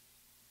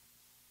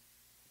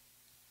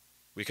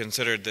 We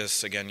considered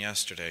this again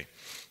yesterday.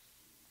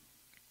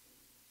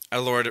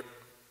 Our Lord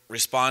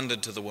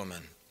responded to the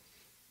woman,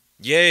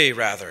 "Yea,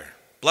 rather,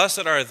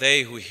 blessed are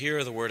they who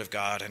hear the word of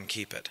God and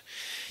keep it."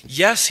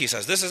 Yes, he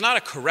says, this is not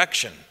a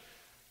correction.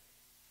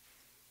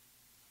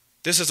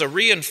 This is a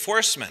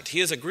reinforcement. He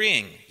is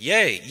agreeing.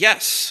 Yea,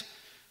 yes,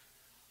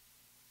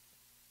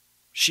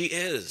 she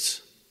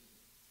is.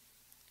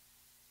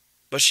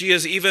 But she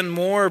is even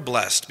more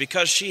blessed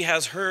because she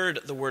has heard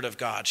the word of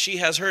God. She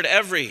has heard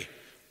every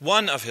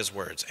one of his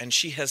words, and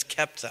she has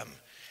kept them.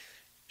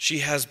 She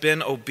has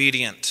been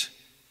obedient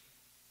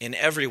in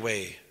every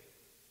way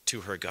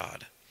to her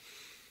God.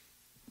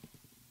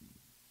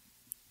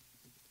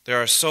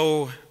 There are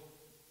so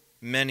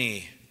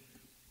many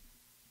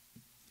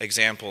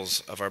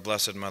examples of our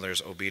Blessed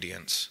Mother's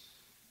obedience.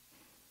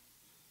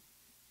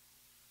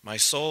 My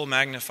soul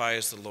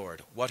magnifies the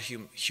Lord. What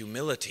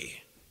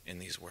humility in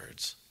these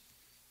words.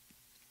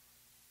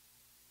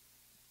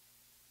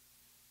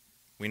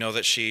 We know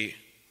that she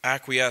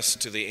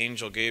acquiesced to the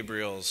angel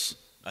Gabriel's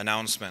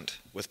announcement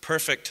with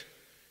perfect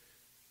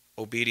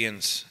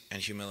obedience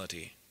and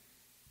humility.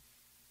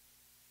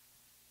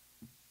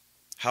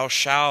 How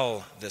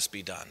shall this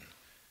be done,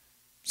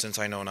 since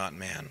I know not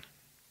man?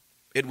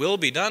 It will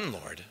be done,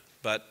 Lord,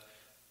 but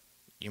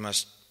you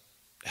must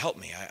help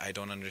me. I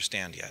don't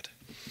understand yet.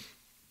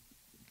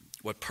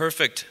 What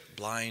perfect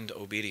blind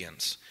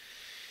obedience.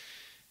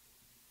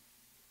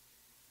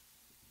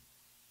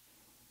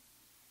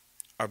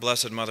 Our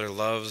Blessed Mother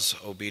loves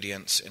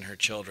obedience in her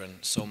children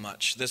so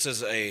much. This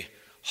is a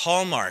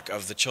hallmark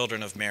of the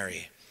children of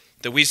Mary,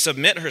 that we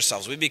submit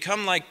ourselves. We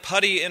become like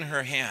putty in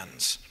her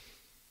hands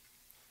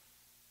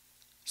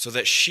so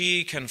that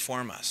she can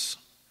form us.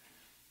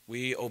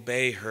 We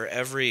obey her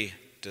every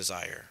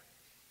desire.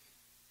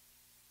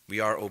 We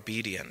are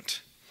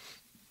obedient.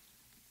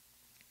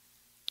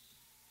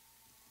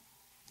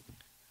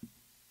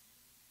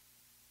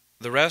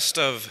 The rest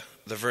of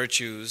the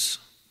virtues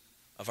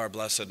of our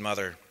Blessed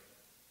Mother,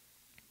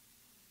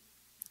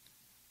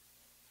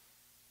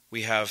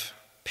 we have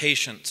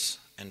patience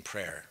and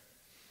prayer.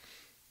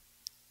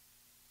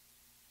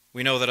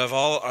 We know that of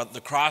all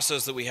the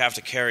crosses that we have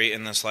to carry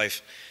in this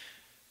life,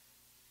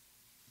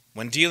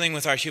 when dealing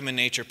with our human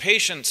nature,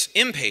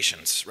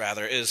 impatience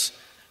rather, is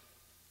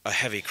a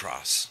heavy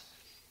cross.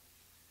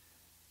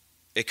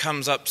 It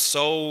comes up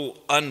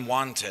so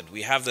unwanted.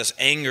 We have this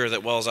anger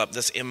that wells up,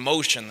 this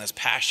emotion, this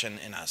passion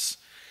in us.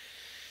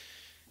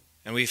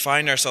 And we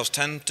find ourselves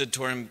tempted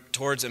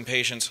towards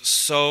impatience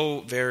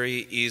so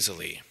very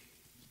easily.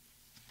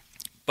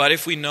 But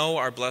if we know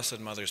our Blessed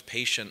Mother's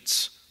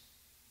patience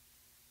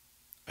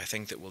I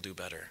think that we'll do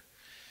better.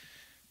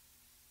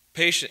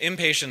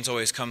 Impatience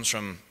always comes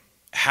from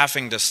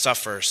having to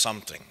suffer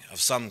something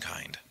of some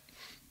kind.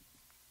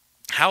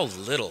 How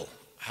little,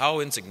 how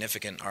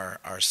insignificant are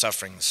our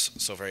sufferings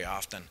so very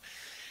often.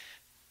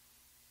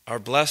 Our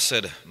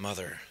Blessed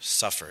Mother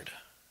suffered.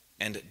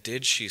 And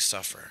did she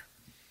suffer?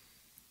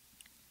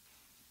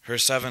 Her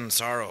 7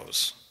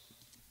 sorrows,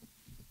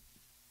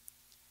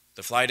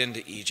 the flight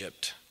into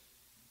Egypt,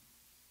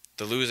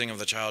 the losing of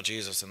the child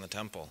Jesus in the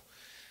temple,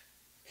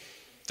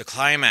 the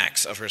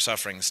climax of her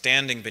suffering,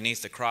 standing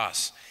beneath the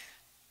cross,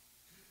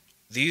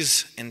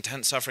 these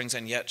intense sufferings,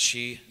 and yet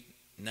she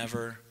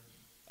never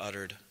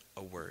uttered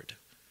a word.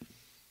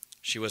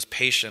 She was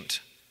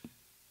patient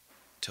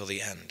till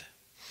the end.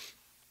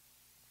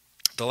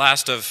 The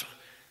last of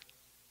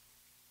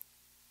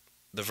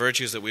the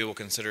virtues that we will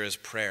consider is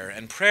prayer.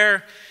 And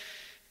prayer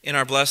in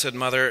our Blessed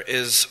Mother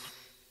is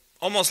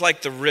almost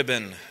like the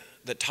ribbon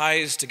that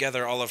ties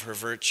together all of her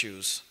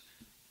virtues,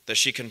 that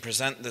she can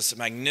present this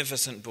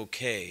magnificent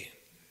bouquet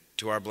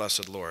to our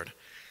blessed Lord.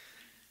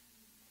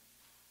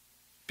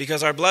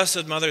 Because our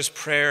Blessed Mother's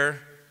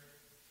prayer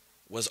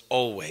was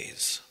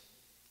always,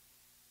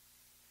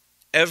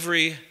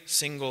 every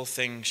single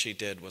thing she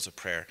did was a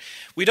prayer.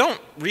 We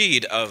don't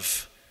read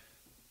of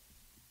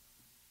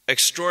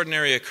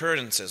extraordinary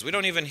occurrences. We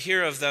don't even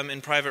hear of them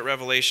in private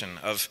revelation,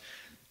 of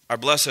our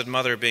Blessed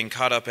Mother being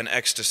caught up in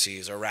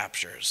ecstasies or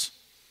raptures.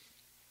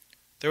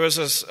 There was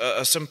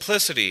a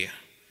simplicity.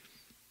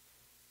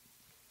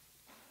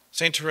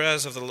 St.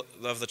 Therese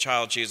of the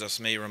Child Jesus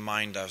may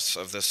remind us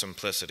of this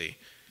simplicity,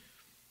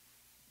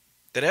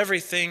 that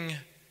everything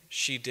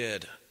she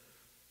did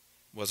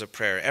was a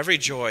prayer. Every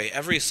joy,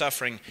 every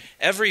suffering,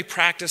 every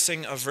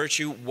practicing of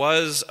virtue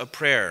was a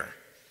prayer,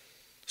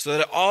 so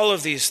that all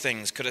of these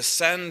things could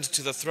ascend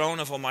to the throne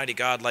of Almighty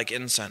God like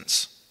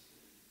incense.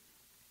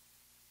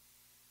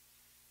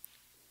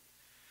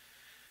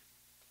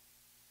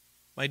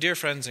 My dear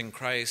friends in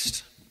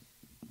Christ,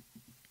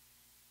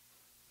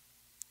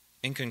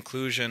 in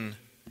conclusion,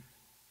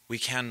 we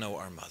can know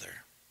our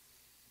Mother.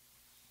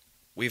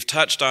 We've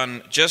touched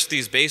on just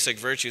these basic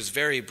virtues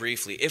very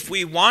briefly. If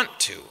we want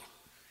to,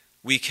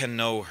 we can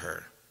know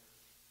her.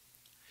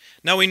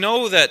 Now we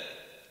know that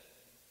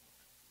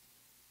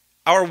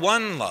our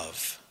one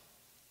love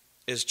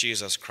is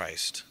Jesus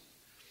Christ.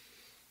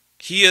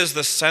 He is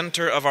the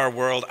center of our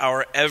world,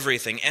 our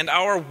everything, and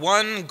our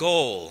one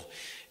goal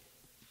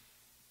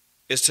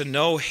is to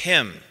know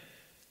him,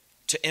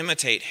 to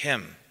imitate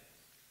him.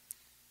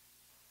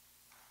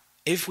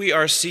 If we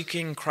are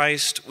seeking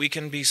Christ, we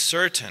can be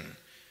certain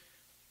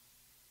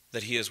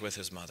that he is with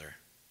his mother.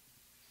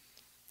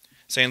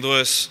 St.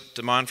 Louis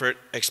de Montfort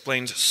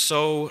explains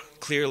so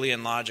clearly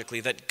and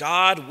logically that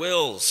God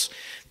wills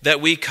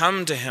that we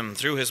come to him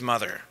through his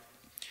mother.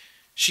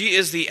 She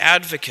is the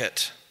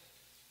advocate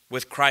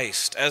with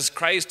Christ, as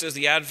Christ is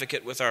the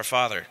advocate with our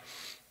Father.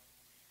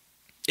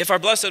 If our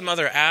Blessed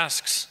Mother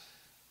asks,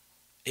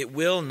 it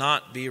will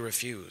not be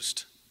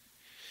refused.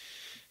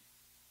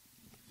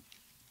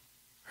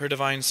 Her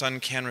divine Son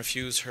can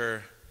refuse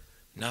her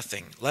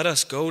nothing. Let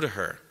us go to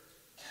her.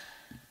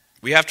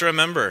 We have to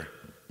remember,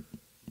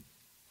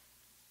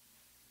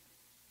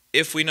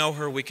 if we know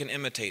her, we can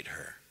imitate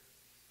her.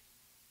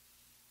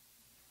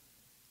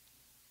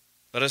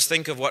 Let us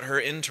think of what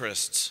her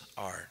interests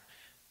are.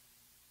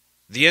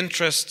 The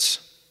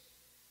interests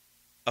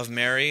of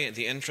Mary,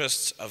 the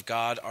interests of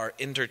God are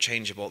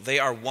interchangeable. They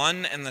are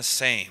one and the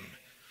same.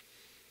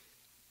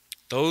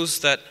 Those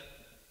that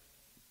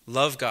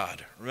love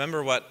God,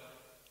 remember what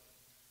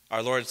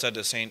our Lord said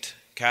to St.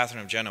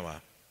 Catherine of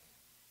Genoa.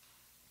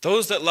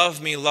 Those that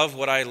love me love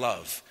what I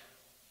love.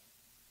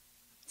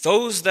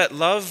 Those that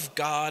love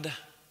God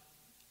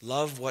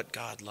love what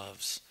God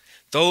loves.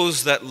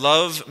 Those that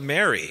love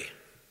Mary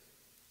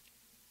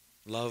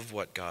love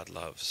what God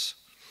loves.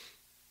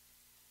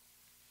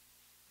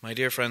 My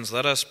dear friends,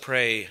 let us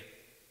pray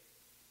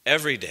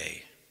every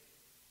day.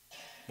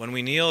 When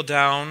we kneel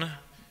down,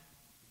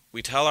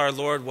 we tell our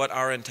Lord what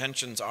our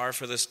intentions are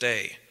for this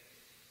day.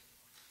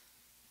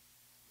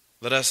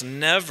 Let us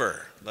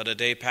never let a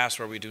day pass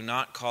where we do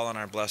not call on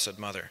our Blessed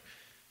Mother.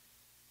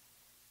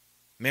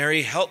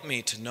 Mary, help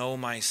me to know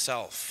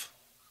myself,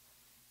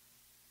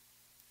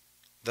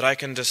 that I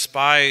can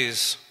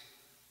despise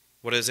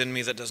what is in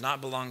me that does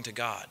not belong to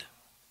God.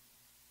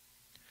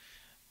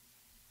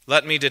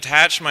 Let me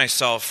detach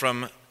myself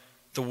from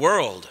the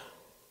world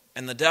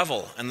and the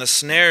devil and the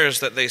snares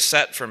that they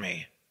set for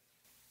me.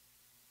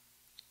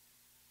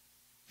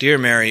 Dear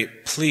Mary,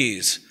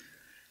 please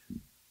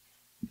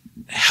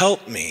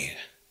help me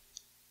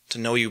to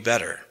know you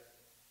better,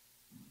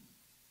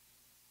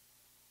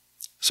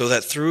 so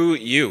that through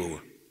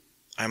you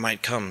I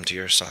might come to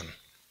your Son.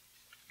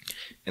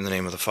 In the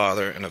name of the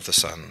Father, and of the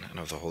Son, and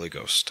of the Holy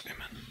Ghost.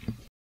 Amen.